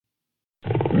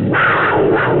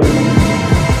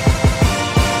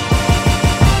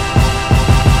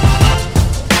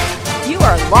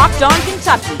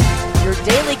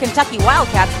Kentucky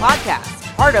Wildcats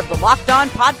podcast, part of the Locked On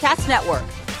Podcast Network,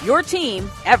 your team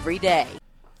every day.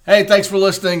 Hey, thanks for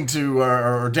listening to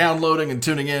or downloading and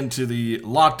tuning in to the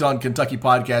Locked On Kentucky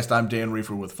podcast. I'm Dan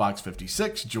Reefer with Fox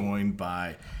 56, joined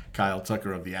by Kyle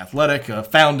Tucker of The Athletic, a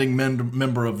founding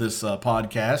member of this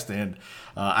podcast. And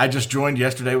I just joined.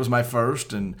 Yesterday was my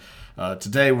first, and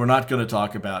today we're not going to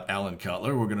talk about Alan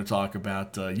Cutler. We're going to talk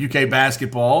about UK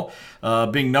basketball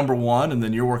being number one, and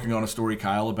then you're working on a story,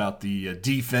 Kyle, about the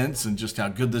defense and just how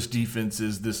good this defense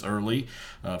is this early.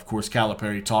 Of course,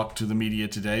 Calipari talked to the media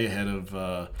today ahead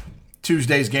of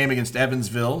Tuesday's game against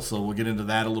Evansville, so we'll get into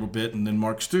that a little bit. And then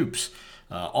Mark Stoops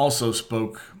also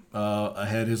spoke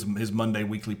ahead his Monday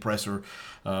weekly presser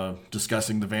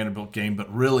discussing the Vanderbilt game,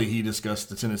 but really he discussed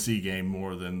the Tennessee game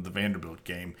more than the Vanderbilt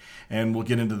game. And we'll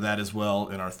get into that as well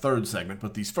in our third segment.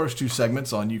 But these first two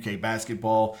segments on UK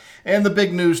basketball, and the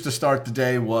big news to start the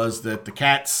day was that the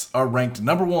Cats are ranked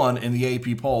number one in the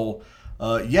AP poll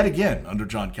yet again under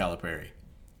John Calipari.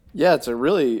 Yeah, it's a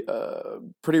really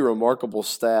pretty remarkable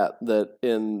stat that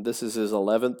this is his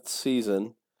 11th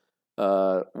season.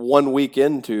 1 week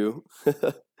into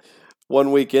his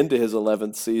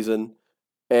 11th season,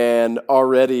 and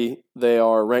already they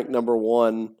are ranked number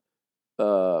one.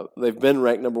 They've been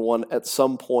ranked number one at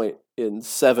some point in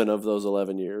 7 of those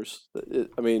 11 years.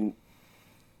 That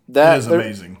is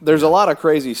amazing. There's a lot of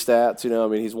crazy stats.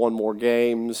 He's won more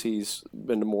games. He's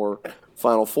been to more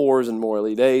Final Fours and more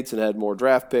Elite Eights and had more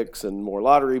draft picks and more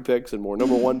lottery picks and more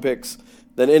number one picks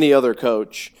than any other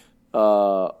coach.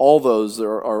 All those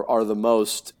are the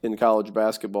most in college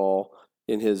basketball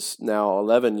in his now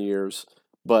 11 years.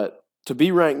 But to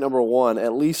be ranked number one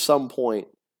at least some point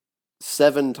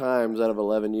 7 times out of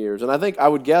 11 years. And I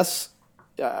would guess,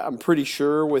 I'm pretty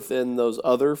sure within those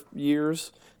other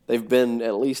years, they've been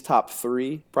at least top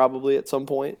 3 probably at some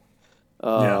point.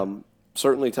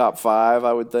 Certainly top 5,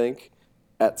 I would think,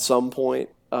 at some point.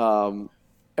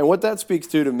 And what that speaks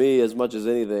to me as much as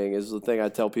anything is the thing I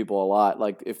tell people a lot.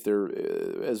 Like, if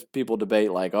as people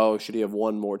debate, like, oh, should he have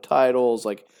won more titles?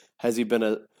 Like, has he been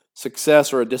a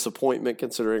success or a disappointment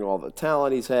considering all the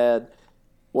talent he's had?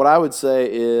 What I would say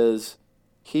is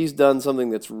he's done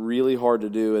something that's really hard to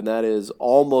do, and that is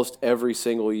almost every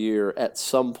single year at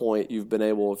some point you've been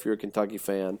able, if you're a Kentucky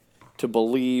fan, to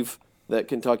believe that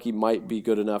Kentucky might be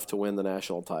good enough to win the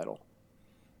national title.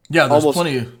 Yeah, there's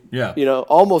plenty.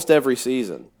 Almost every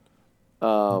season.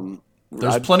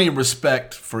 There's plenty of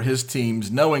respect for his teams,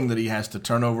 knowing that he has to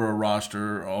turn over a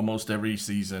roster almost every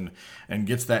season and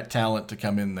gets that talent to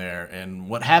come in there. And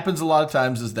what happens a lot of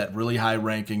times is that really high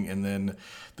ranking, and then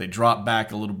they drop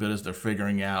back a little bit as they're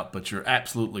figuring out. But you're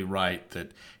absolutely right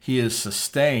that he has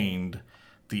sustained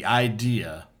the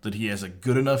idea that he has a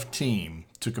good enough team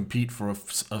to compete for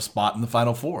a spot in the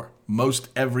Final Four most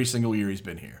every single year he's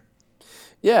been here.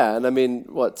 Yeah,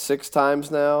 and 6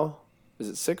 times now? Is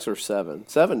it 6 or 7?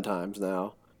 7 times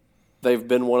now. They've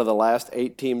been one of the last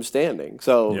 8 teams standing.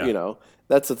 So,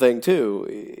 that's the thing,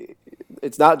 too.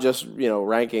 It's not just,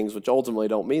 rankings, which ultimately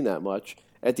don't mean that much.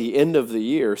 At the end of the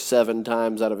year, 7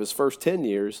 times out of his first 10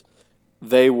 years,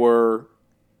 they were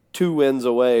 2 wins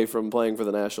away from playing for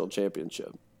the national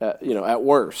championship, at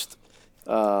worst.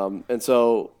 And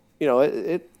so,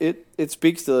 it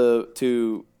speaks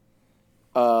to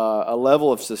a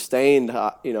level of sustained,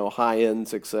 high-end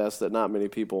success that not many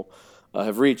people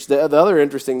have reached. The other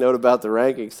interesting note about the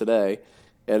rankings today,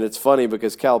 and it's funny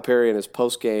because Calipari in his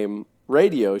post-game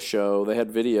radio show, they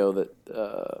had video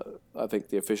that I think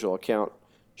the official account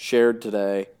shared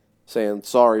today saying,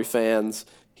 "Sorry, fans."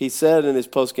 He said in his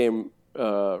post-game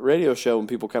radio show, when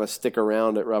people kind of stick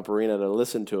around at Rupp Arena to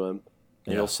listen to him,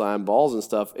 and he'll sign balls and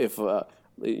stuff, if,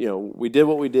 we did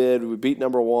what we did, we beat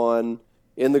number one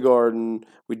in the Garden.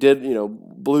 We did,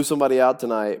 blew somebody out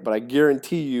tonight, but I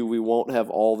guarantee you we won't have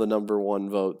all the number one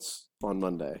votes on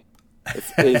Monday.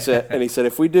 He said,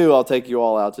 if we do, I'll take you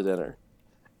all out to dinner.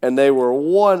 And they were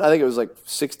I think it was like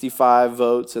 65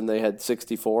 votes, and they had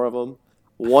 64 of them.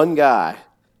 One guy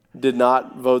did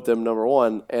not vote them number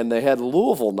one, and they had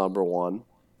Louisville number one.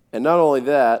 And not only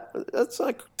that, that's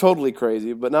like totally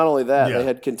crazy, but not only that, they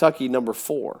had Kentucky number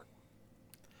 4.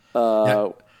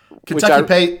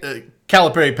 Kentucky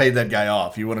Calipari paid that guy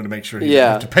off. He wanted to make sure he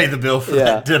didn't have to pay the bill for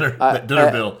that dinner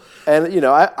bill. And,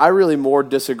 I really more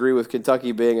disagree with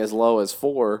Kentucky being as low as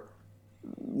 4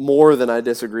 more than I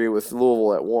disagree with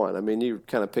Louisville at 1. You're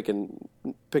kind of picking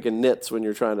nits when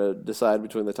you're trying to decide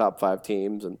between the top 5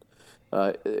 teams. And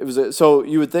so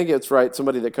you would think it's right,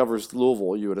 somebody that covers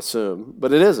Louisville, you would assume,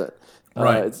 but it isn't.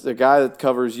 Right. It's a guy that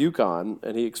covers UConn,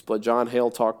 and John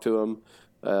Hale talked to him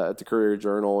at the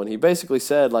Courier-Journal, and he basically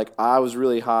said, like, I was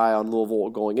really high on Louisville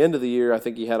going into the year. I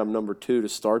think he had them number 2 to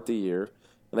start the year.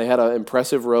 And they had an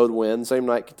impressive road win. Same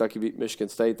night Kentucky beat Michigan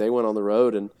State, they went on the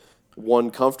road and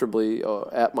won comfortably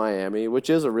at Miami, which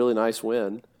is a really nice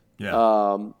win.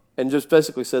 Yeah. And just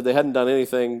basically said they hadn't done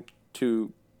anything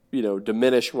to,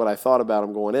 diminish what I thought about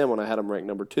them going in when I had them ranked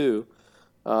number 2.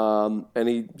 And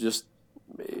he just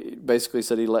basically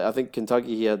said I think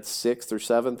Kentucky he had 6th or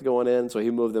 7th going in, so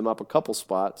he moved them up a couple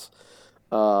spots.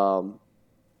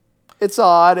 It's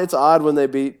odd. It's odd when they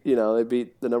beat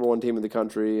the number 1 team in the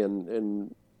country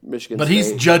and Michigan But State.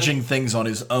 he's judging things on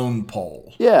his own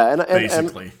poll. Yeah,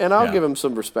 basically. And I'll give him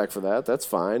some respect for that. That's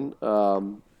fine.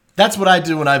 That's what I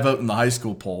do when I vote in the high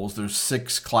school polls. There's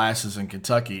 6 classes in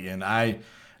Kentucky, and I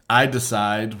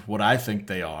decide what I think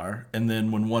they are, and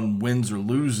then when one wins or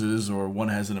loses, or one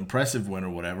has an impressive win or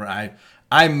whatever,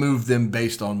 I move them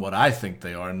based on what I think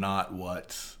they are, not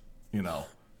what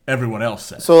everyone else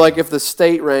says. So, like, if the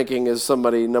state ranking is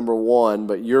somebody number 1,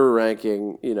 but your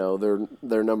ranking,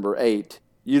 they're number 8,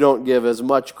 you don't give as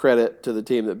much credit to the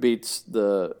team that beats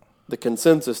the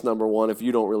consensus number 1 if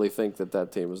you don't really think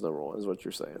that team is number 1, is what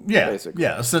you're saying. Yeah, basically.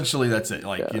 Yeah, essentially that's it.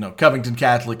 Like, Covington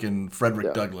Catholic and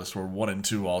Frederick Douglass were 1 and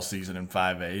 2 all season in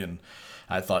 5A, and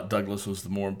I thought Douglass was the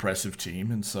more impressive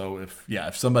team. And so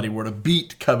if somebody were to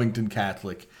beat Covington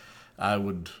Catholic, I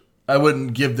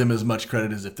wouldn't give them as much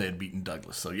credit as if they had beaten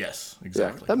Douglass. So yes,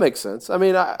 exactly. Yeah, that makes sense. I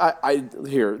mean,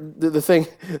 the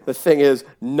thing is,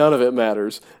 none of it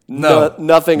matters.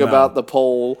 Nothing about the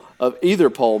poll of either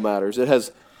poll matters. It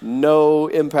has no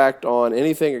impact on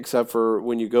anything except for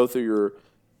when you go through your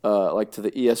to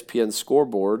the ESPN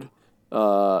scoreboard.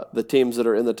 The teams that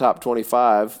are in the top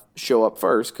 25 show up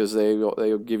first because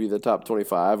they'll give you the top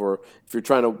 25. Or if you're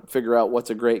trying to figure out what's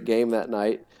a great game that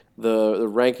night, the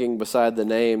ranking beside the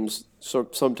names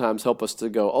sometimes help us to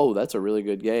go, oh, that's a really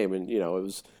good game. And, it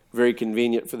was very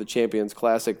convenient for the Champions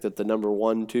Classic that the number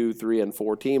 1, 2, 3, and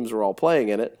 4 teams were all playing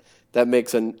in it. That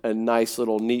makes a nice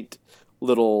neat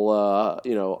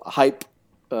little, hype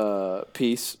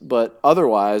piece. But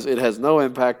otherwise, it has no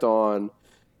impact on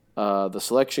the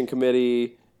selection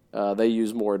committee. They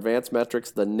use more advanced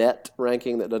metrics, the net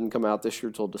ranking that doesn't come out this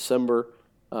year till December.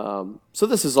 So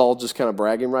this is all just kind of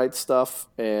bragging rights stuff,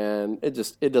 and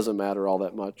it doesn't matter all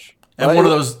that much. And one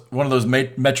of those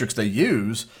metrics they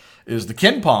use is the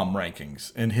KenPom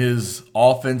rankings, and his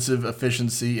offensive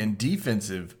efficiency and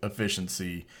defensive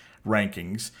efficiency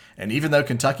rankings. And even though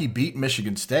Kentucky beat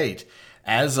Michigan State,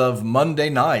 as of Monday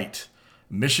night,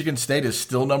 Michigan State is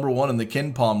still number 1 in the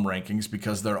KenPom rankings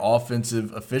because their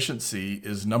offensive efficiency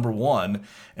is number 1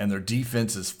 and their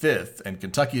defense is 5th. And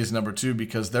Kentucky is number 2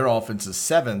 because their offense is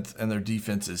 7th and their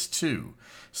defense is 2.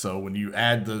 So when you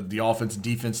add the offense and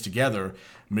defense together,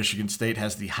 Michigan State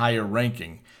has the higher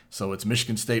ranking. So it's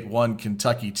Michigan State 1,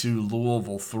 Kentucky 2,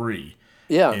 Louisville 3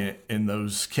 in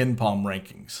those KenPom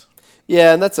rankings.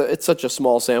 Yeah, and it's such a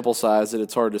small sample size that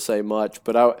it's hard to say much.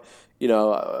 But but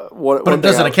it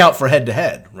doesn't account for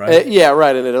head-to-head, right? Yeah,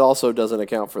 right, and it also doesn't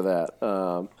account for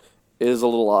that. It is a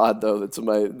little odd though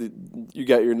that you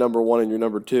got your number 1 and your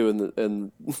number 2,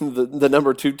 and the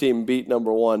number 2 team beat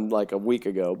number 1 like a week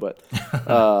ago. But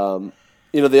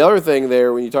the other thing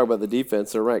there, when you talk about the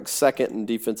defense, they're ranked 2nd in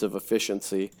defensive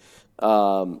efficiency.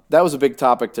 That was a big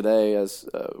topic today as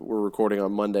we're recording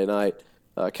on Monday night.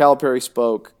 Calipari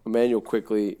spoke, Emmanuel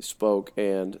Quickly spoke,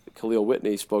 and Khalil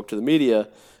Whitney spoke to the media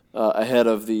ahead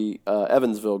of the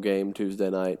Evansville game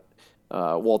Tuesday night.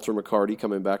 Walter McCarty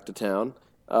coming back to town.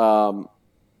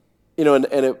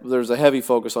 There's a heavy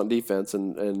focus on defense,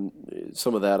 and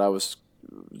some of that I was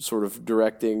sort of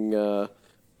directing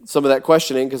some of that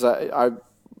questioning because I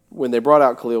when they brought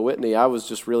out Khalil Whitney, I was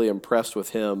just really impressed with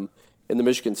him in the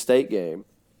Michigan State game.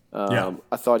 I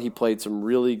thought he played some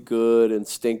really good,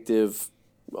 instinctive,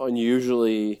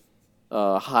 unusually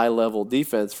high-level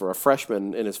defense for a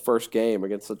freshman in his first game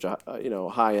against such a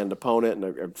high-end opponent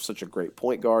and such a great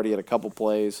point guard. He had a couple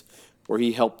plays where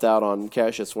he helped out on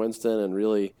Cassius Winston and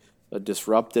really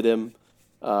disrupted him,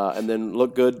 and then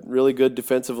looked good, really good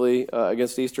defensively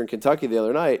against Eastern Kentucky the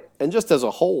other night. And just as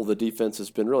a whole, the defense has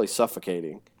been really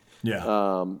suffocating.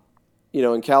 Yeah.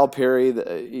 And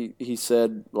Calipari, he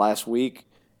said last week,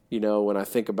 when I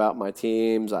think about my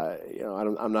teams,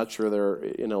 I'm not sure there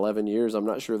in 11 years. I'm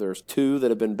not sure there's 2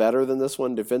 that have been better than this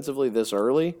one defensively this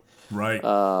early. Right.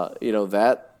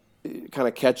 That kind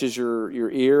of catches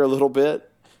your ear a little bit.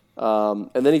 And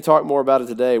then he talked more about it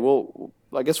today.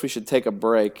 I guess we should take a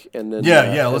break and then.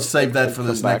 Let's save that for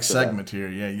this next segment here.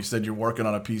 Yeah, you said you're working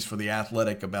on a piece for The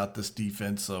Athletic about this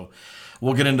defense, so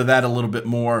we'll get into that a little bit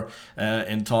more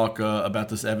and talk about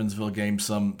this Evansville game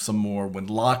some more when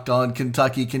Locked On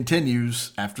Kentucky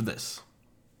continues after this.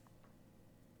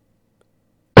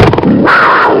 You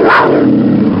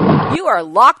are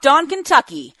Locked On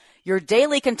Kentucky, your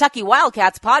daily Kentucky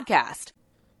Wildcats podcast.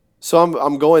 So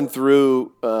I'm going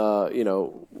through,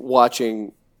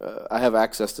 watching. I have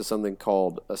access to something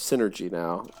called a Synergy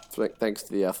now, thanks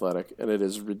to The Athletic, and it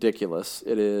is ridiculous.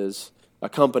 It is a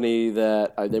company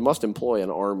that they must employ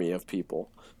an army of people.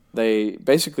 They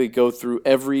basically go through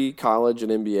every college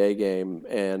and NBA game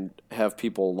and have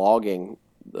people logging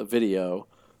the video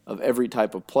of every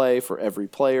type of play for every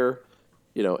player,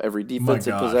 every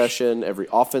defensive possession, every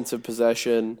offensive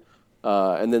possession,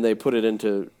 and then they put it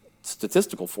into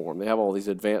statistical form. They have all these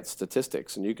advanced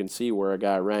statistics, and you can see where a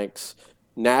guy ranks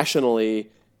nationally,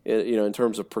 in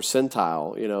terms of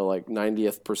percentile, like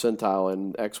 90th percentile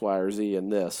in X, Y, or Z in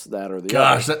this, that, or the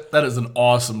other. Gosh, that is an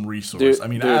awesome resource.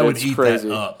 Dude, I would eat crazy.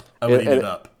 that up. I would eat it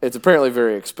up. It's apparently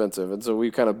very expensive, and so we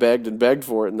kind of begged and begged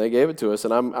for it, and they gave it to us,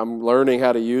 and I'm learning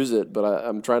how to use it, but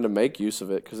I'm trying to make use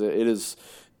of it because it is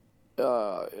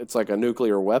it's like a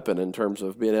nuclear weapon in terms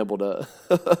of being able to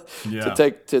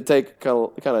to take kind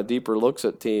of deeper looks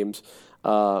at teams.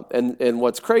 And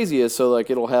what's crazy is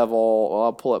it'll have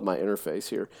I'll pull up my interface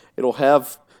here. It'll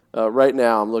have right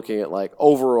now I'm looking at like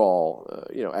overall,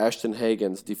 Ashton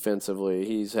Hagans defensively.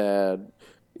 He's had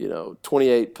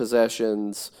 28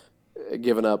 possessions,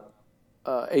 given up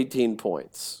 18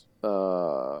 points.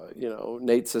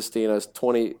 Nate Sestina's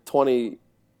 20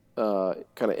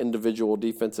 kind of individual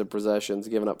defensive possessions,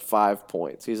 giving up 5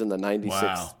 points. He's in the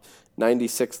 96th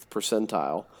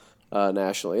percentile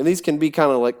nationally. And these can be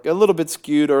kind of like a little bit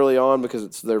skewed early on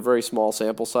because they're very small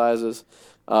sample sizes.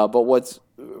 But what's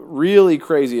really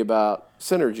crazy about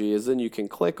Synergy is then you can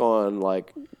click on,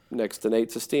 like, next to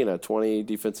Nate Sestina, 20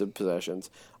 defensive possessions.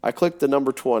 I click the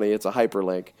number 20, it's a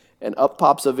hyperlink, and up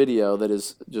pops a video that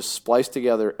is just spliced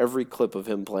together every clip of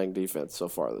him playing defense so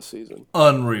far this season.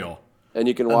 Unreal. And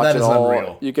you can watch it all.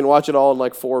 Unreal. You can watch it all in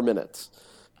like 4 minutes.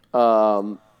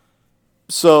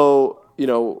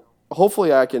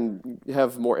 Hopefully I can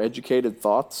have more educated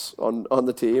thoughts on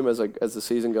the team as the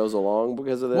season goes along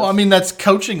because of this. Well, that's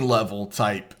coaching level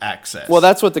type access. Well,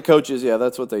 that's what the coaches,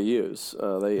 that's what they use.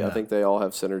 I think they all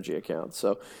have Synergy accounts.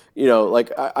 So,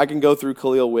 I can go through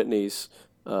Khalil Whitney's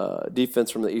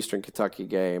defense from the Eastern Kentucky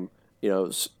game.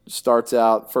 Starts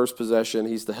out, first possession,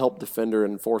 he's the help defender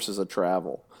and forces a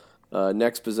travel.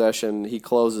 Next possession, he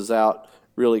closes out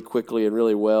really quickly and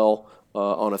really well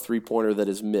on a three-pointer that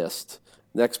is missed.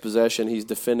 Next possession, he's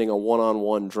defending a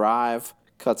one-on-one drive,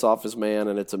 cuts off his man,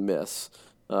 and it's a miss.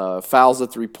 Fouls a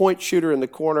three-point shooter in the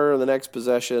corner in the next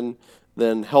possession,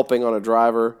 then helping on a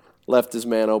driver, left his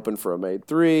man open for a made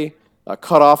three,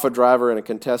 cut off a driver in a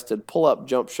contested pull-up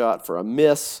jump shot for a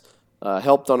miss,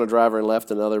 helped on a driver and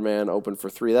left another man open for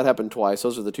three. That happened twice.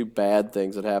 Those are the two bad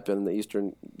things that happened in the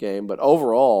Eastern game. But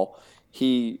overall,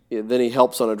 he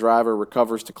helps on a driver,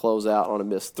 recovers to close out on a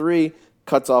missed three,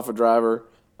 cuts off a driver,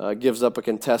 gives up a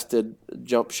contested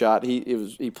jump shot.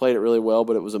 He played it really well,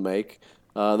 but it was a make.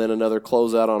 Then another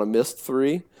closeout on a missed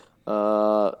three,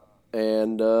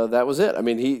 and that was it.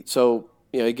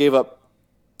 He gave up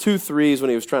 2 threes when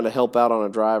he was trying to help out on a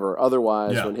driver.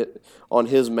 Otherwise, on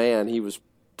his man, he was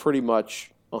pretty much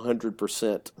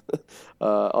 100%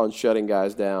 on shutting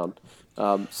guys down.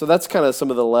 So that's kind of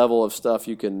some of the level of stuff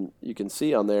you can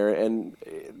see on there, and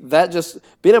that just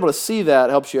being able to see that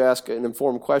helps you ask an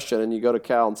informed question, and you go to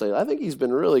Cal and say, I think he's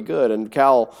been really good, and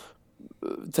Cal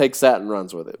takes that and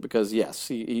runs with it because yes,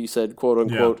 he said, quote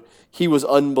unquote, he was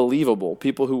unbelievable.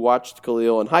 People who watched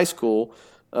Khalil in high school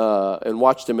and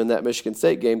watched him in that Michigan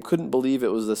State game couldn't believe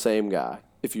it was the same guy.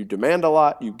 If you demand a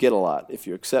lot, you get a lot. If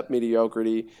you accept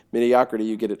mediocrity,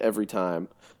 you get it every time.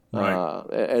 Right.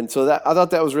 And so I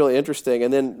thought that was really interesting.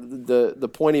 And then the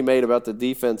point he made about the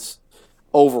defense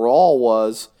overall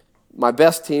was my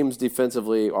best teams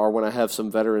defensively are when I have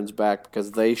some veterans back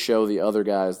because they show the other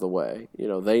guys the way.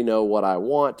 They know what I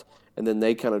want, and then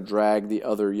they kind of drag the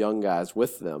other young guys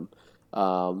with them.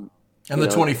 And the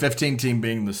 2015 team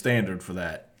being the standard for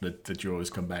that you always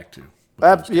come back to.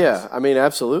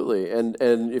 Absolutely.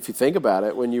 And if you think about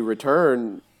it, when you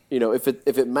return, if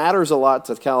it matters a lot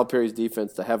to Calipari's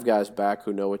defense to have guys back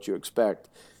who know what you expect,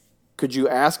 could you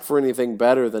ask for anything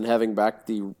better than having back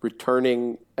the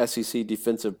returning SEC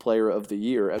Defensive Player of the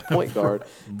Year at point guard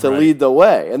to lead the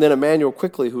way? And then Emmanuel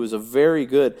Quickley, who is a very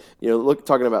good,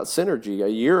 talking about Synergy, a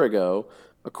year ago,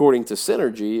 according to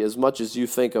Synergy, as much as you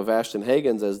think of Ashton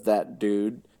Hagans as that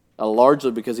dude,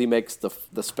 largely because he makes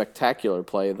the spectacular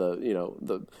play,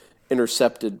 the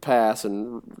intercepted pass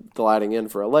and gliding in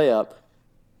for a layup.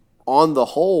 On the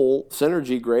whole,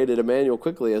 Synergy graded Immanuel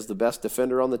Quickley as the best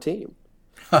defender on the team.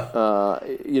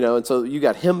 And so you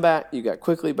got him back, you got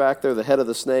Quickley back there, the head of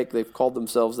the snake. They've called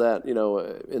themselves that,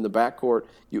 in the backcourt.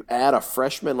 You add a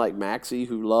freshman like Maxey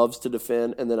who loves to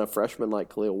defend, and then a freshman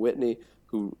like Khalil Whitney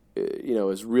who,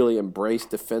 has really embraced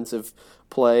defensive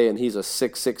play, and he's a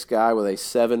 6'6" guy with a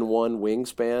 7'1"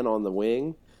 wingspan on the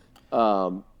wing.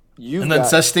 Then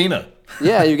Sestina.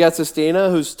 Yeah, you got Sestina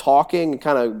who's talking and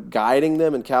kind of guiding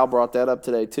them, and Cal brought that up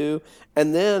today too.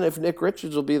 And then if Nick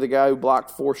Richards will be the guy who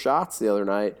blocked 4 shots the other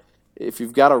night, if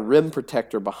you've got a rim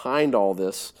protector behind all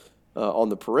this on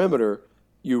the perimeter,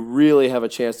 you really have a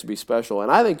chance to be special.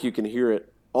 And I think you can hear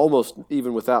it almost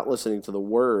even without listening to the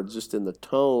words, just in the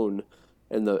tone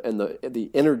and the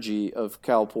energy of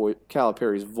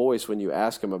Calipari's voice when you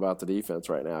ask him about the defense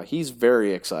right now. He's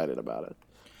very excited about it.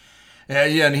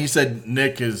 Yeah, and he said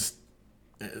Nick's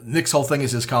whole thing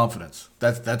is his confidence.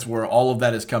 That's where all of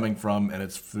that is coming from, and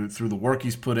it's through the work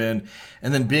he's put in,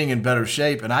 and then being in better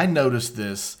shape. And I noticed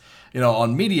this,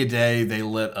 on media day they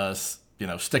let us,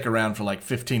 stick around for like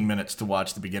 15 minutes to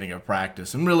watch the beginning of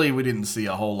practice, and really we didn't see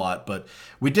a whole lot, but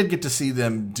we did get to see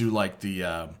them do like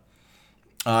the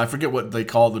I forget what they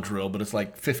call the drill, but it's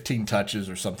like 15 touches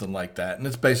or something like that, and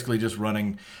it's basically just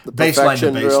running baseline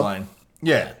to baseline. Drill.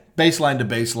 Yeah, baseline to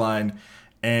baseline.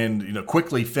 And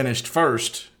Quickley finished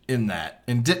first in that,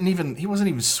 and he wasn't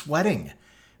even sweating,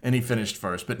 and he finished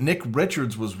first. But Nick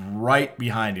Richards was right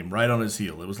behind him, right on his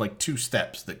heel. It was like 2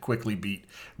 steps that Quickley beat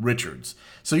Richards.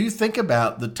 So you think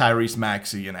about the Tyrese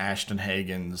Maxey and Ashton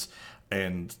Hagans,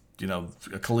 and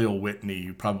Khalil Whitney,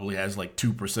 who probably has like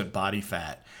 2% body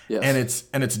fat, yes.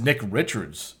 and it's Nick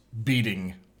Richards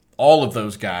beating all of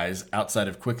those guys outside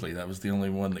of Quickley. That was the only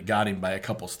one that got him by a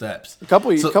couple steps. A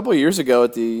couple of years ago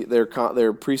at their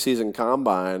preseason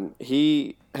combine,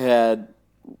 he had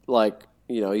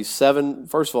he's 7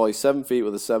 feet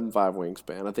with a 7'5"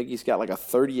 wingspan. I think he's got like a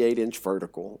 38-inch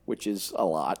vertical, which is a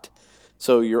lot.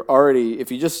 So you're already,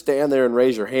 if you just stand there and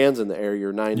raise your hands in the air,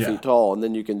 you're 9 feet tall, and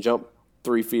then you can jump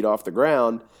 3 feet off the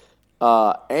ground.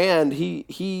 And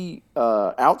he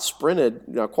out sprinted.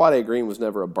 Quade Green was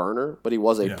never a burner, but he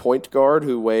was a point guard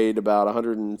who weighed about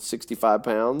 165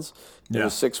 pounds. He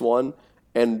was 6'1",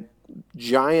 and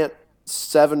giant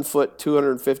 7-foot,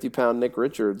 250-pound Nick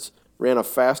Richards ran a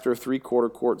faster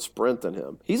 3/4 court sprint than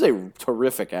him. He's a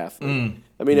terrific athlete.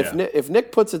 If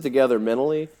Nick puts it together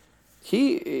mentally,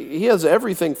 he has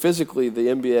everything physically the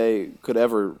NBA could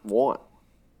ever want.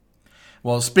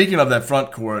 Well, speaking of that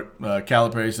front court,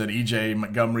 Calipari said E.J.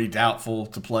 Montgomery doubtful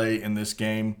to play in this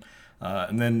game.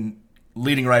 And then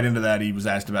leading right into that, he was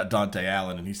asked about Dante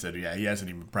Allen, and he said, he hasn't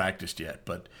even practiced yet.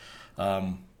 But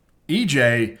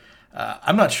E.J.,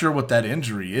 I'm not sure what that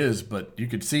injury is, but you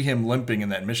could see him limping in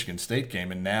that Michigan State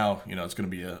game, and now it's going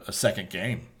to be a second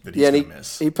game that he's going to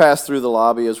miss. He passed through the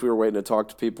lobby as we were waiting to talk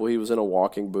to people. He was in a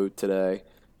walking boot today.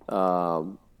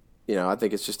 I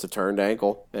think it's just a turned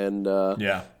ankle, and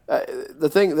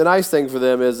the nice thing for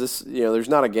them is this. There's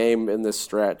not a game in this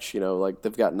stretch. Like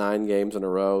they've got 9 games in a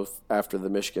row after the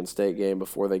Michigan State game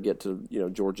before they get to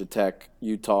Georgia Tech,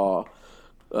 Utah,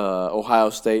 Ohio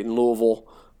State, and Louisville.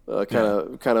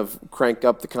 Kind of crank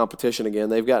up the competition again.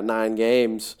 They've got 9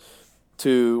 games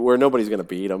to where nobody's going to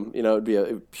beat them. It'd be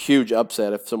a huge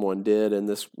upset if someone did in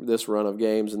this run of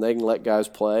games, and they can let guys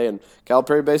play. And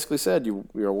Calipari basically said,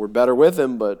 we're better with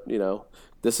him, but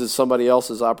this is somebody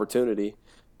else's opportunity.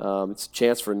 It's a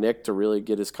chance for Nick to really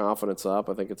get his confidence up.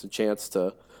 I think it's a chance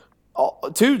to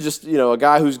just a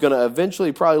guy who's going to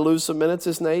eventually probably lose some minutes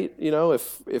is Nate.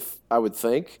 If I would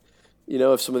think,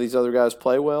 if some of these other guys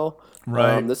play well,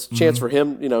 right. This is a chance for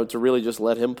him, to really just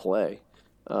let him play.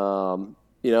 And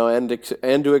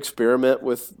to experiment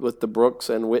with the Brooks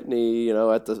and Whitney,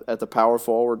 at the power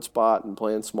forward spot and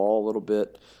playing small a little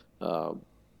bit.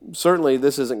 Certainly,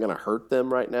 this isn't going to hurt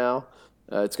them right now.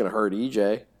 It's going to hurt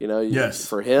EJ. Yes.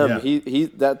 For him,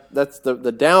 that's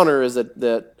the downer is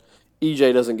that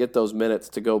EJ doesn't get those minutes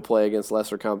to go play against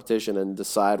lesser competition and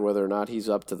decide whether or not he's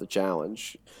up to the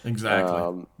challenge.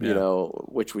 Exactly.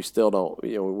 Which we still don't.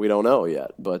 We don't know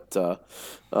yet, but.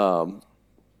 I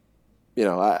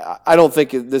don't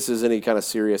think this is any kind of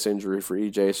serious injury for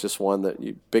EJ. It's just one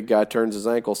that big guy turns his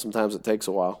ankle. Sometimes it takes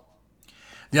a while.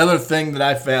 The other thing that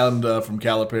I found from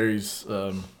Calipari's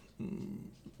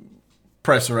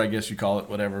presser, I guess you call it,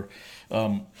 whatever,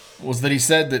 was that he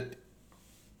said that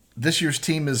this year's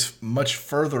team is much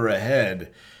further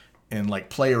ahead in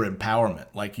player empowerment.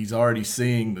 Like he's already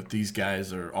seeing that these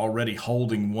guys are already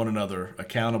holding one another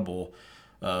accountable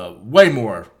way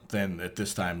more than at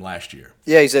this time last year.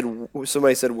 Yeah, he said,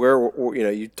 somebody said,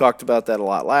 you talked about that a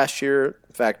lot last year.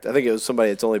 In fact, I think it was somebody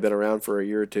that's only been around for a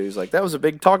year or two. He's like, that was a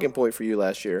big talking point for you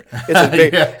last year. It's a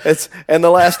big, it's and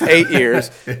the last 8 years.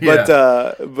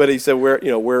 But he said,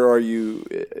 where are you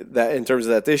that in terms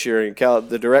of that this year? And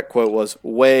the direct quote was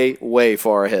way, way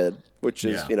far ahead, which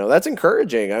is, that's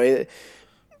encouraging. I mean,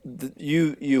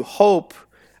 you hope.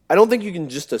 I don't think you can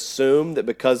just assume that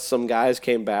because some guys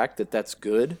came back that's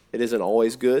good. It isn't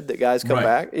always good that guys come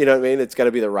back. You know what I mean? It's got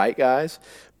to be the right guys.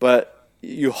 But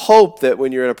you hope that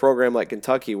when you're in a program like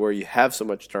Kentucky where you have so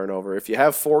much turnover, if you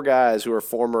have 4 guys who are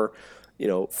former,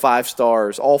 5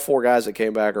 stars, all 4 guys that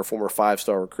came back are former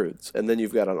 5-star recruits, and then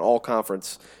you've got an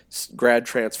all-conference grad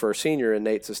transfer senior in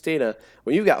Nate Sestina,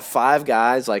 when you've got 5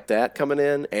 guys like that coming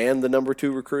in and the number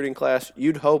 2 recruiting class,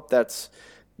 you'd hope that's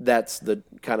the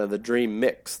kind of the dream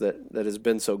mix that has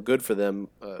been so good for them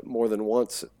more than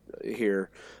once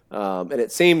here. And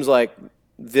it seems like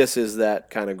this is that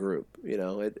kind of group.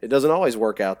 It doesn't always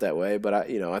work out that way, but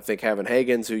I think having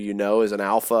Hagans, who is an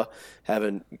alpha,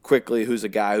 having Quickly, who's a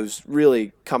guy who's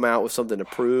really come out with something to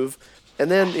prove. And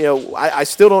then, I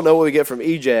still don't know what we get from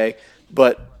EJ,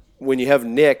 but when you have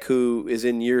Nick, who is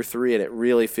in year 3 and it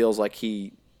really feels like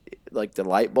the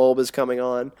light bulb is coming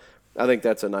on, I think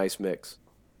that's a nice mix.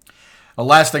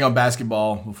 Last thing on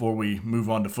basketball before we move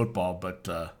on to football, but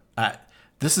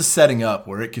this is setting up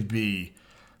where it could be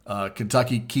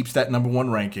Kentucky keeps that number 1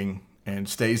 ranking and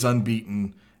stays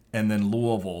unbeaten, and then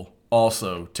Louisville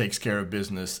also takes care of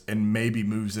business and maybe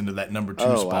moves into that number 2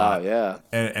 spot. Wow, yeah.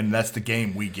 And that's the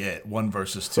game we get, 1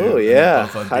 versus 2. Oh, yeah.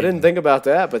 I didn't think about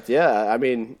that, but yeah, I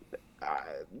mean,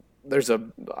 there's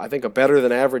I think a better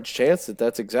than average chance that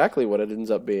that's exactly what it ends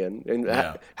up being. And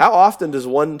how often does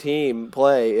one team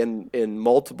play in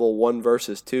multiple 1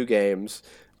 versus 2 games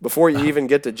before you even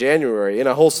get to January in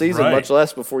a whole season, much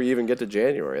less before you even get to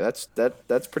January?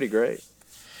 That's pretty great.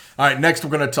 All right, next we're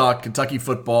going to talk Kentucky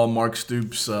football. Mark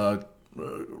Stoops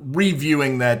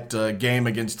reviewing that game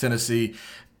against Tennessee,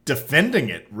 defending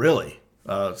it, really.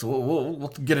 So we'll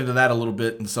get into that a little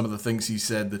bit and some of the things he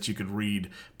said that you could read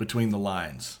between the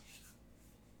lines.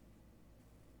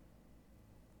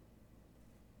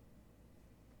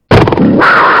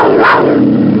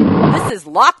 This is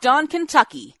Locked On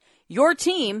Kentucky, your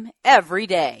team every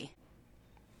day.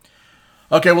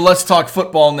 Okay, well, let's talk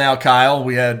football now, Kyle.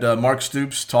 We had Mark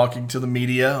Stoops talking to the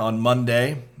media on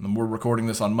Monday, and we're recording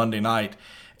this on Monday night,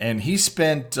 and he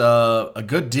spent a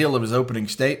good deal of his opening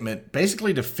statement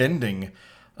basically defending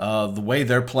the way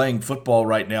they're playing football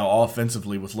right now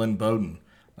offensively with Lynn Bowden,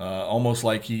 almost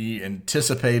like he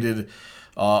anticipated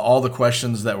all the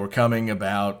questions that were coming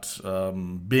about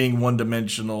being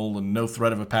one-dimensional and no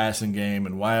threat of a passing game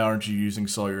and why aren't you using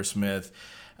Sawyer Smith.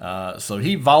 So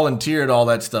he volunteered all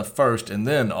that stuff first, and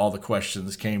then all the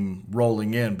questions came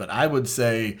rolling in. But I would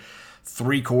say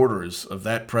 3/4 of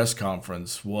that press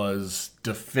conference was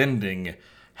defending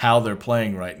how they're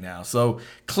playing right now. So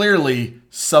clearly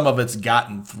some of it's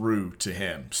gotten through to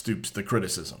him, Stoops, the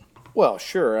criticism. Well,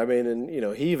 sure. I mean, and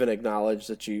he even acknowledged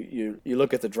that you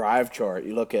look at the drive chart,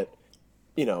 you look at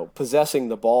possessing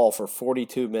the ball for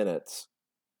 42 minutes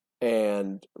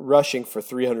and rushing for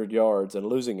 300 yards and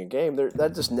losing a game.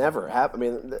 That just never happened. I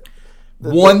mean,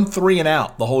 1 3 and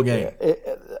out the whole game.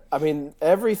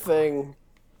 Everything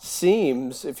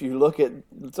seems, if you look at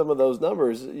some of those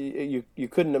numbers, you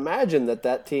couldn't imagine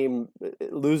that team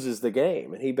loses the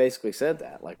game. And he basically said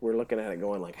that. Like, we're looking at it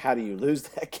going, like, how do you lose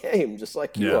that game? Just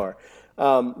like you are.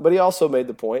 But he also made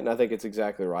the point, and I think it's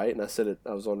exactly right. And I said it.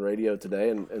 I was on radio today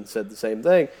and said the same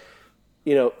thing.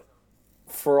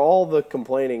 For all the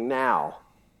complaining now,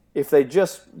 if they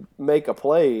just make a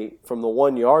play from the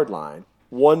 1 yard line,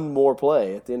 one more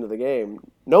play at the end of the game,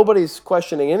 nobody's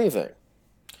questioning anything.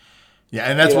 Yeah,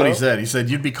 and that's what he said. He said,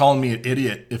 you'd be calling me an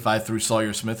idiot if I threw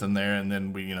Sawyer Smith in there and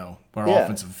then our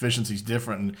offensive efficiency is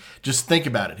different. And just think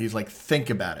about it. He's like, think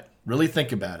about it. Really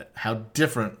think about it. How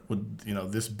different would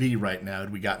this be right now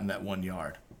had we gotten that 1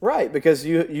 yard? Right, because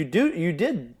you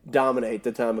did dominate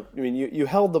the time. I mean, you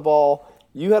held the ball.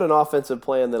 You had an offensive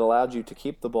plan that allowed you to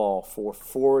keep the ball for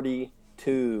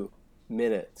 42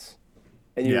 minutes.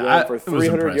 And you ran for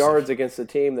 300 yards against a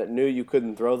team that knew you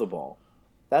couldn't throw the ball.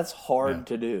 That's hard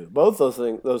to do. Both those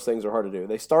things are hard to do.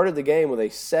 They started the game with a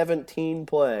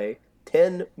 17-play,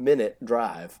 10-minute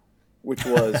drive, which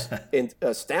was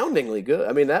astoundingly good.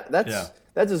 I mean, that's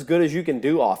as good as you can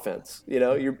do offense.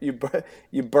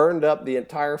 You burned up the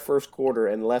entire first quarter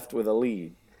and left with a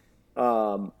lead.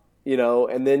 And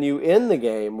then you end the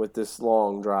game with this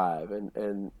long drive,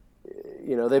 and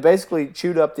they basically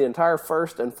chewed up the entire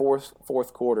first and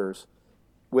fourth quarters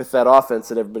with that offense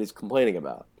that everybody's complaining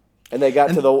about. And they got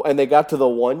to the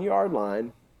 1 yard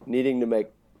line, needing to make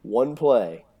one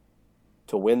play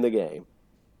to win the game.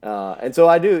 And so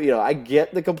I do, I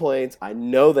get the complaints. I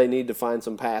know they need to find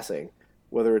some passing,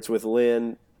 whether it's with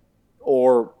Lynn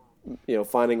or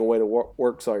finding a way to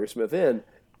work Sawyer Smith in.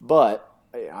 But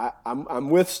I'm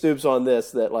with Stoops on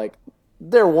this, that like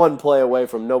they're one play away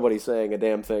from nobody saying a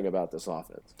damn thing about this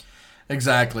offense.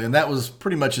 Exactly, and that was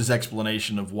pretty much his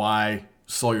explanation of why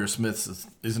Sawyer Smith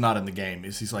is not in the game.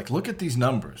 He's like, look at these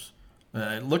numbers.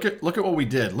 Look at what we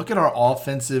did. Look at our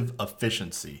offensive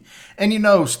efficiency. And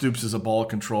Stoops is a ball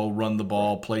control, run the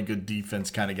ball, play good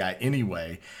defense kind of guy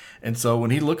anyway. And so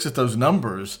when he looks at those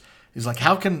numbers, he's like,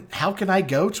 how can I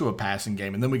go to a passing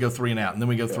game and then we go 3 and out and then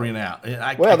we go 3 and out?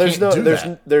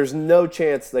 There's no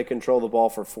chance they control the ball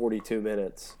for 42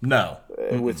 minutes. No,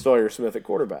 with Sawyer Smith at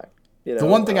quarterback. The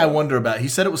one thing I wonder about, he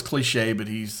said it was cliche, but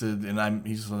he said,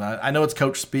 I know it's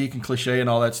coach speak and cliche and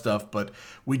all that stuff, but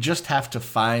we just have to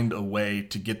find a way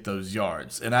to get those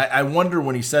yards. And I wonder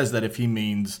when he says that if he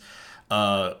means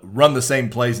run the same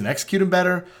plays and execute them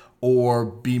better, or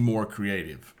be more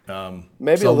creative.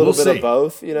 Maybe a little bit of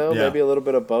both. Maybe a little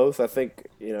bit of both. I think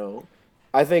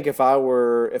if I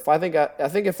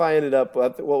ended up,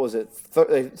 what was it?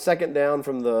 Second down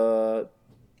from the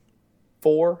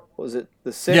 4? Was it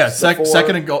the 6? Yeah,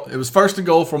 second and goal. It was first and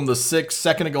goal from the 6,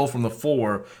 second and goal from the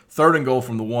 4, third and goal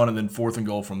from the 1, and then fourth and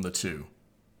goal from the 2.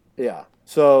 Yeah.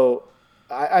 So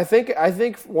I think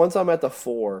once I'm at the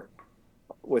 4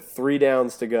 with 3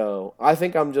 downs to go, I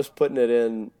think I'm just putting it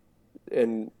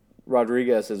in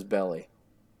Rodriguez's belly,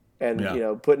 and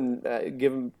line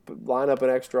up an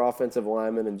extra offensive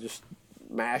lineman and just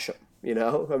mash him.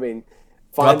 I mean,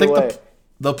 find a way.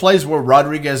 The plays where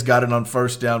Rodriguez got it on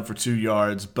first down for 2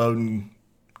 yards, Bowden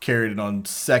carried it on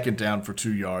second down for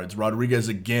 2 yards, Rodriguez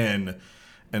again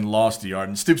and lost a yard.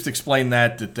 And Stoops explained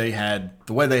that they had,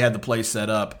 the way they had the play set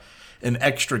up, an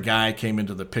extra guy came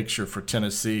into the picture for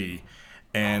Tennessee,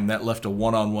 and that left a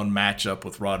one-on-one matchup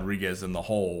with Rodriguez in the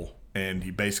hole. And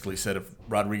he basically said if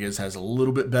Rodriguez has a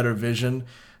little bit better vision,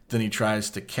 then he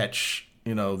tries to catch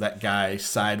that guy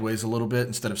sideways a little bit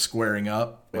instead of squaring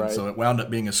up. And right. So it wound up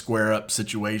being a square up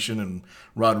situation, and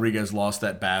Rodriguez lost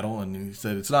that battle. And he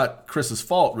said it's not Chris's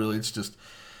fault, really. It's just,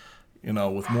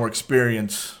 with more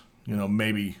experience,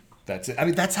 maybe that's it. I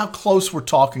mean, that's how close we're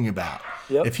talking about.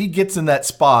 Yep. If he gets in that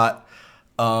spot,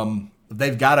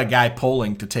 they've got a guy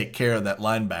pulling to take care of that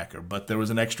linebacker. But there was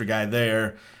an extra guy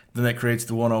there. Then that creates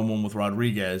the one-on-one with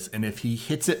Rodriguez. And if he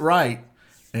hits it right,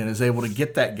 and is able to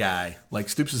get that guy, like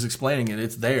Stoops is explaining it,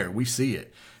 it's there. We see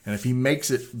it. And if he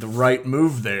makes it the right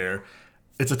move there,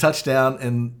 it's a touchdown,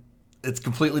 and it's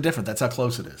completely different. That's how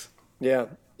close it is. Yeah.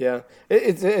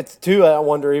 It's too, I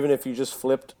wonder, even if you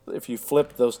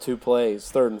flipped those 2 plays,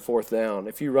 third and fourth down,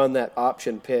 if you run that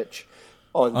option pitch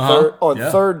on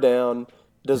third down,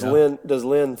 does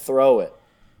Lynn throw it?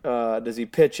 Does he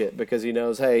pitch it because he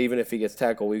knows, hey, even if he gets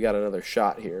tackled, we've got another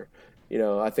shot here?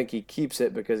 I think he keeps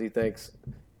it because he thinks,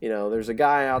 there's a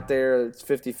guy out there that's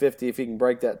 50-50. If he can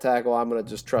break that tackle, I'm going to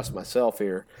just trust myself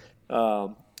here. I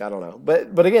don't know.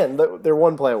 But again, they're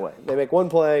one play away. They make one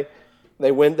play.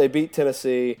 They win. They beat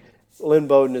Tennessee. Lynn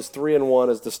Bowden is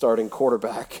 3-1 as the starting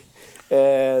quarterback.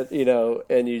 And,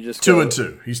 and you just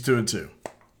 2-2. He's 2-2.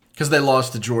 Because they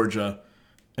lost to Georgia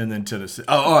and then Tennessee.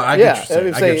 I get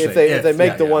you saying. If they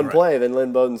make the one play, then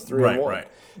Lynn Bowden's 3-1. Right.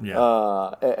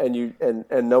 Yeah.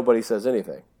 And nobody says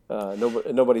anything.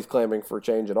 Nobody's claiming for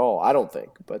change at all. I don't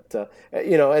think. But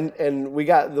and we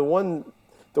got the one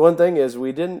thing is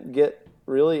we didn't get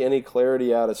really any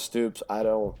clarity out of Stoops.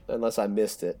 Unless I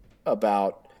missed it,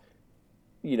 about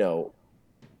how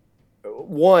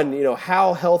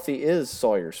healthy is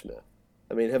Sawyer Smith?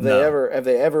 I mean, have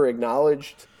they ever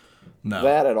acknowledged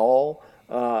that at all?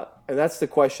 And that's the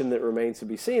question that remains to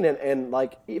be seen. And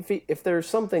like if there's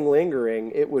something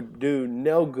lingering, it would do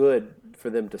no good for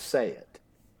them to say it.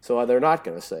 So they're not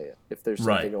going to say it if there's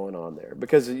something going on there,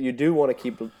 because you do want to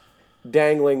keep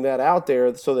dangling that out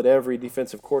there so that every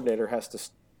defensive coordinator has to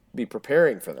be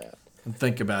preparing for that. And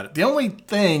think about it. The only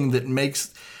thing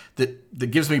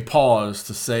that gives me pause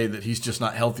to say that he's just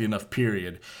not healthy enough,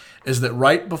 period, is that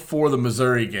right before the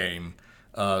Missouri game,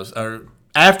 or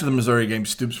after the Missouri game,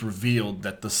 Stoops revealed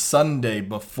that the Sunday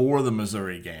before the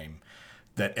Missouri game,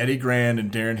 that Eddie Grand and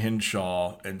Darren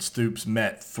Henshaw and Stoops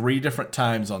met 3 different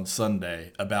times on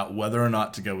Sunday about whether or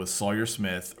not to go with Sawyer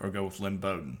Smith or go with Lynn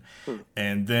Bowden.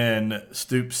 And then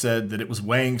Stoops said that it was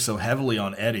weighing so heavily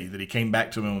on Eddie that he came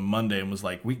back to him on Monday and was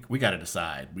like, we got to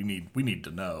decide. We need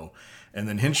to know. And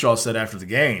then Henshaw said after the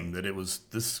game that it was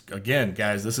this, again,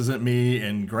 guys, this isn't me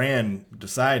and Grand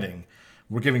deciding.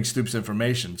 we're giving Stoops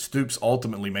information. Stoops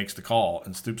ultimately makes the call,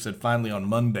 and Stoops said finally on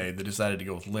Monday they decided to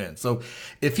go with Lynn. So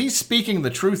if he's speaking the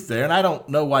truth there, and I don't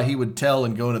know why he would tell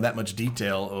and go into that much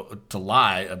detail to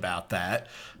lie about that,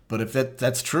 but if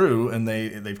that's true and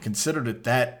they've considered it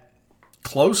that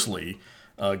closely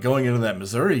going into that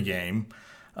Missouri game,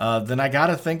 then I got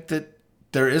to think that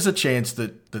there is a chance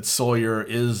that Sawyer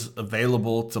is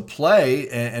available to play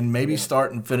and maybe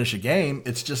start and finish a game.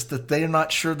 It's just that they're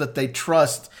not sure that they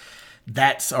trust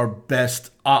that's our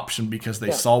best option because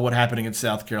they saw what happened in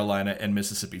South Carolina and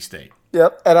Mississippi State.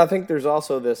 Yep, and I think there's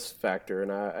also this factor,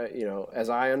 and as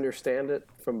I understand it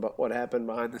from what happened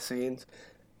behind the scenes,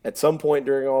 at some point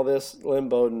during all this, Lynn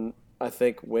Bowden, I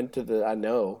think, went to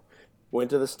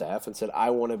the staff and said, "I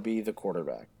want to be the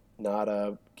quarterback, not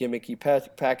a gimmicky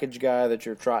package guy that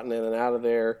you're trotting in and out of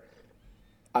there.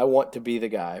 I want to be the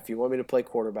guy. If you want me to play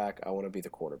quarterback, I want to be the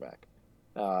quarterback."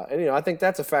 And I think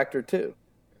that's a factor too.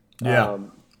 Yeah.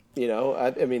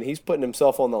 I mean, he's putting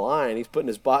himself on the line. He's putting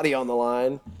his body on the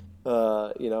line.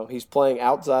 He's playing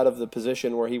outside of the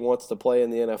position where he wants to play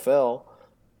in the NFL.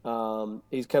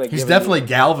 He's definitely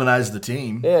galvanized the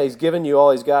team. Yeah, he's given you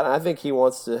all he's got. And I think he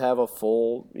wants to have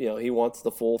he wants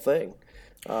the full thing.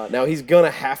 Now he's going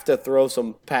to have to throw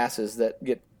some passes that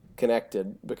get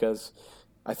connected because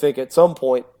I think at some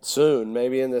point soon,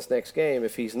 maybe in this next game,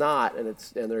 if he's not and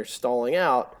they're stalling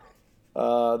out,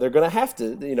 they're going to have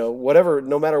to,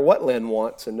 no matter what Lynn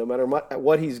wants and no matter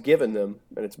what he's given them,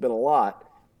 and it's been a lot,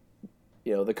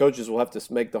 the coaches will have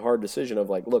to make the hard decision of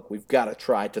look, we've got to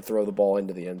try to throw the ball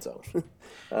into the end zone.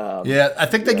 I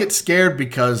think they get scared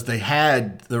because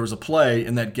there was a play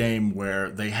in that game where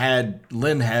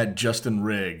Lynn had Justin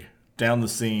Rigg down the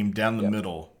seam, down the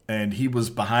middle, and he was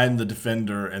behind the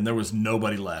defender and there was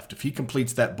nobody left. If he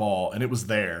completes that ball and it was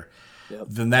there,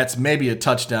 then that's maybe a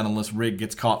touchdown unless Rigg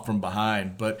gets caught from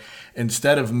behind. But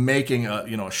instead of making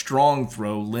a strong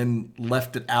throw, Lynn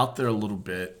left it out there a little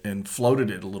bit and floated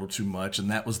it a little too much, and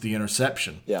that was the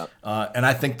interception. Yeah. And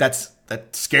I think that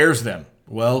scares them.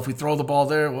 Well, if we throw the ball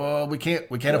there, we can't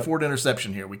afford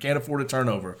interception here. We can't afford a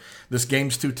turnover. This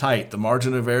game's too tight. The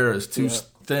margin of error is too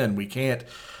thin. We can't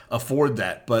afford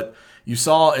that. But you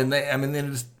saw,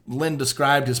 Lynn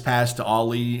described his pass to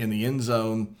Ali in the end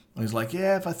zone. He's like,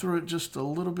 if I threw it just a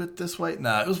little bit this way.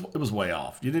 Nah, it was way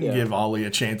off. You didn't give Ali a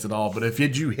chance at all. But if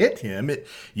you hit him, it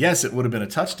would have been a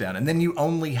touchdown. And then you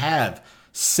only have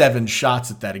 7 shots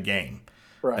at that a game.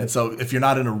 Right. And so if you're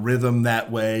not in a rhythm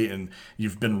that way and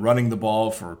you've been running the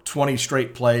ball for 20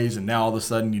 straight plays and now all of a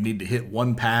sudden you need to hit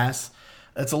one pass,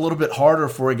 that's a little bit harder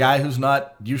for a guy who's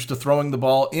not used to throwing the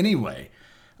ball anyway.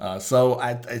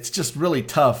 It's just really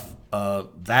tough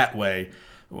that way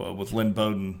with Lynn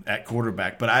Bowden at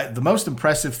quarterback. But the most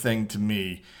impressive thing to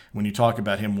me when you talk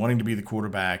about him wanting to be the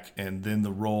quarterback and then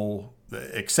the role,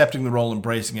 accepting the role,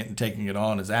 embracing it, and taking it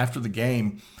on is after the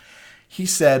game, he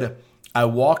said, "I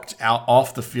walked out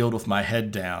off the field with my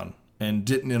head down and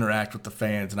didn't interact with the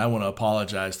fans, and I want to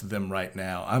apologize to them right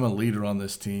now. I'm a leader on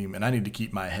this team, and I need to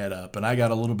keep my head up. And I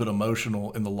got a little bit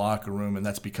emotional in the locker room, and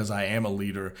that's because I am a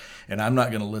leader, and I'm not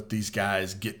going to let these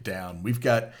guys get down. We've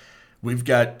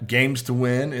got games to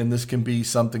win, and this can be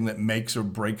something that makes or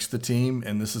breaks the team,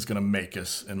 and this is going to make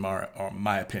us, in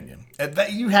my opinion." And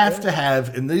that you have to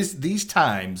have, in these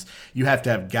times, you have to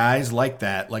have guys like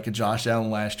that, like a Josh Allen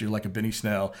last year, like a Benny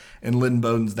Snell, and Lynn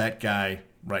Bowden's that guy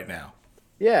right now.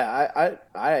 Yeah,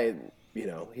 I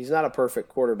he's not a perfect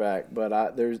quarterback, but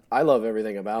I love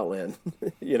everything about Lynn.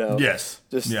 Yes.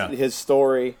 His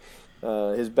story,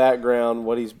 his background,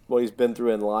 what he's been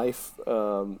through in life,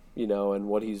 and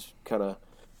what he's kind of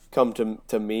come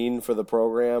to mean for the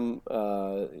program.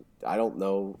 I don't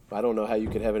know how you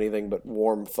could have anything but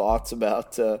warm thoughts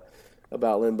about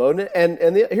Lynn Bowden.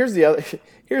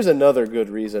 Here's another good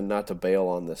reason not to bail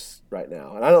on this right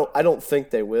now. And I don't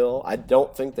think they will. I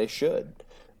don't think they should.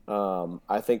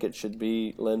 I think it should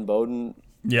be Lynn Bowden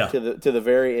to the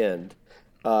very end.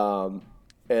 And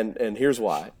here's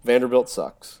why. Vanderbilt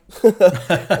sucks.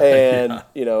 And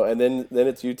and then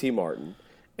it's UT Martin.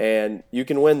 And you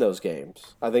can win those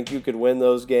games. I think you could win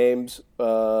those games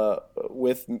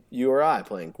with you or I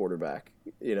playing quarterback,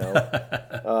 if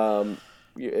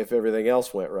everything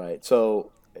else went right.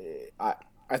 So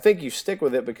I think you stick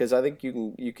with it because I think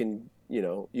you can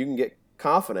get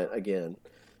confident again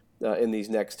in these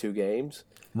next 2 games.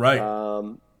 Right.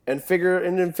 And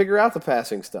figure out the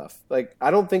passing stuff.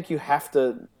 I don't think you have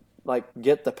to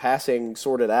get the passing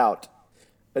sorted out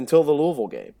until the Louisville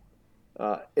game,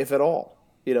 if at all.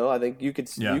 I think you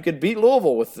could beat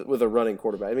Louisville with a running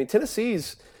quarterback. I mean,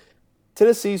 Tennessee's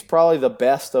probably the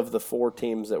best of the 4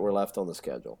 teams that were left on the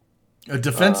schedule.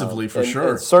 Defensively, for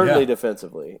sure. And certainly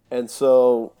defensively. And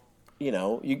so,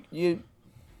 you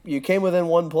came within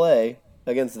one play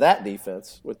against that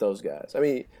defense with those guys. I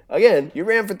mean, again, you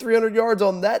ran for 300 yards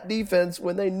on that defense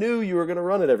when they knew you were going to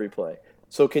run it every play.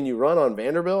 So can you run on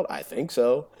Vanderbilt? I think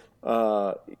so.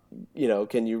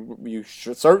 Can you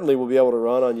certainly will be able to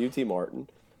run on UT Martin.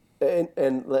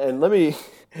 And let me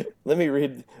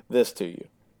read this to you.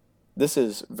 This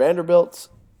is Vanderbilt's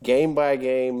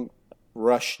game-by-game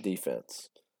rush defense.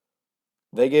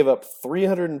 They gave up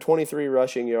 323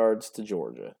 rushing yards to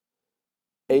Georgia,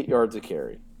 8 yards a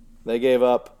carry. They gave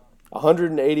up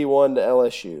 181 to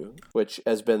LSU, which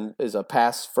is a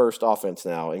pass-first offense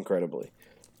now, incredibly.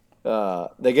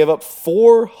 They gave up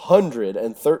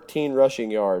 413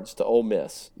 rushing yards to Ole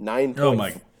Miss,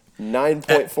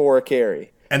 9.4 a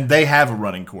carry. And they have a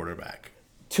running quarterback.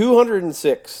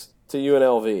 206 to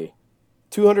UNLV,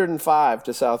 205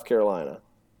 to South Carolina.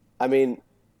 I mean,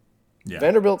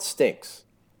 Vanderbilt stinks.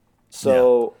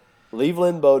 So leave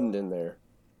Lynn Bowden in there.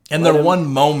 And their one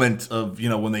moment of,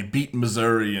 when they beat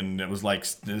Missouri and it was like,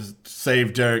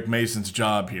 save Derek Mason's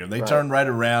job here. They turned right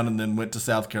around and then went to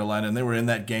South Carolina, and they were in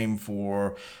that game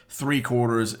for 3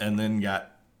 quarters and then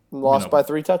got lost by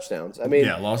 3 touchdowns. I mean,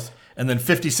 lost. And then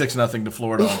 56-0 to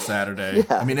Florida on Saturday.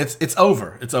 I mean, it's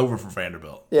over. It's over for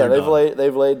Vanderbilt. Yeah,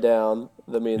 they've laid down.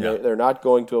 I mean, they're not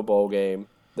going to a bowl game.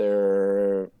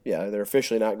 They're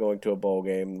officially not going to a bowl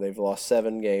game. They've lost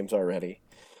 7 games already.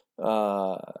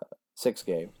 6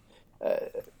 games. I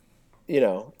think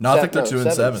they're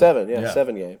 2-7. 7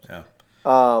 games. Yeah.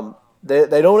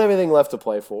 They don't have anything left to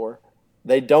play for.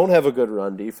 They don't have a good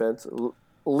run defense.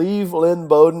 Leave Lynn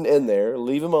Bowden in there.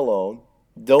 Leave him alone.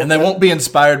 And they won't be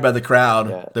inspired by the crowd.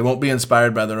 Yeah. They won't be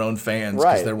inspired by their own fans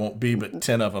because there won't be but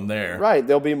 10 of them there. Right.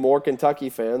 There'll be more Kentucky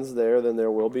fans there than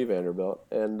there will be Vanderbilt.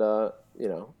 And,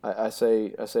 I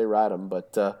say ride them.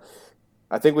 But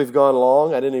I think we've gone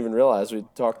long. I didn't even realize we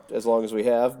talked as long as we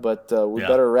have. But we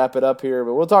better wrap it up here.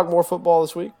 But we'll talk more football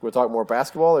this week. We'll talk more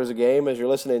basketball. There's a game as you're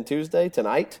listening Tuesday,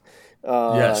 tonight.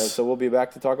 Yes. So we'll be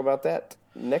back to talk about that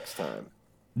next time.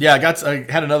 Yeah, I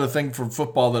had another thing from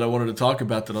football that I wanted to talk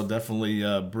about that I'll definitely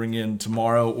bring in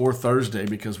tomorrow or Thursday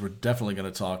because we're definitely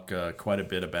going to talk quite a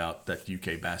bit about that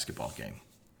UK basketball game.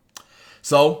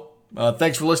 So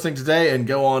thanks for listening today, and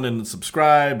go on and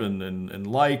subscribe and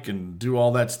like and do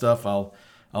all that stuff. I'll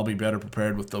be better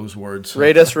prepared with those words.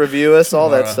 Rate us, review us, all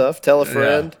that stuff. Tell a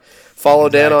friend. Follow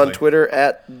Dan on Twitter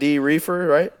at DReefer,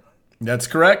 right? That's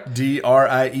correct.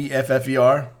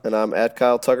 DRIEFFER. And I'm at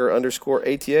Kyle Tucker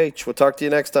 _ATH. We'll talk to you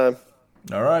next time.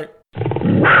 All right.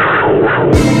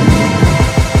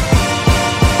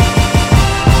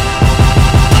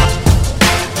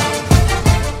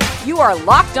 You are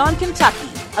Locked On Kentucky.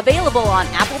 Available on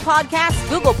Apple Podcasts,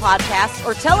 Google Podcasts,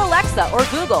 or tell Alexa or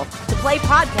Google to play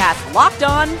podcast Locked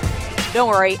On. Don't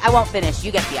worry, I won't finish.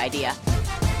 You get the idea.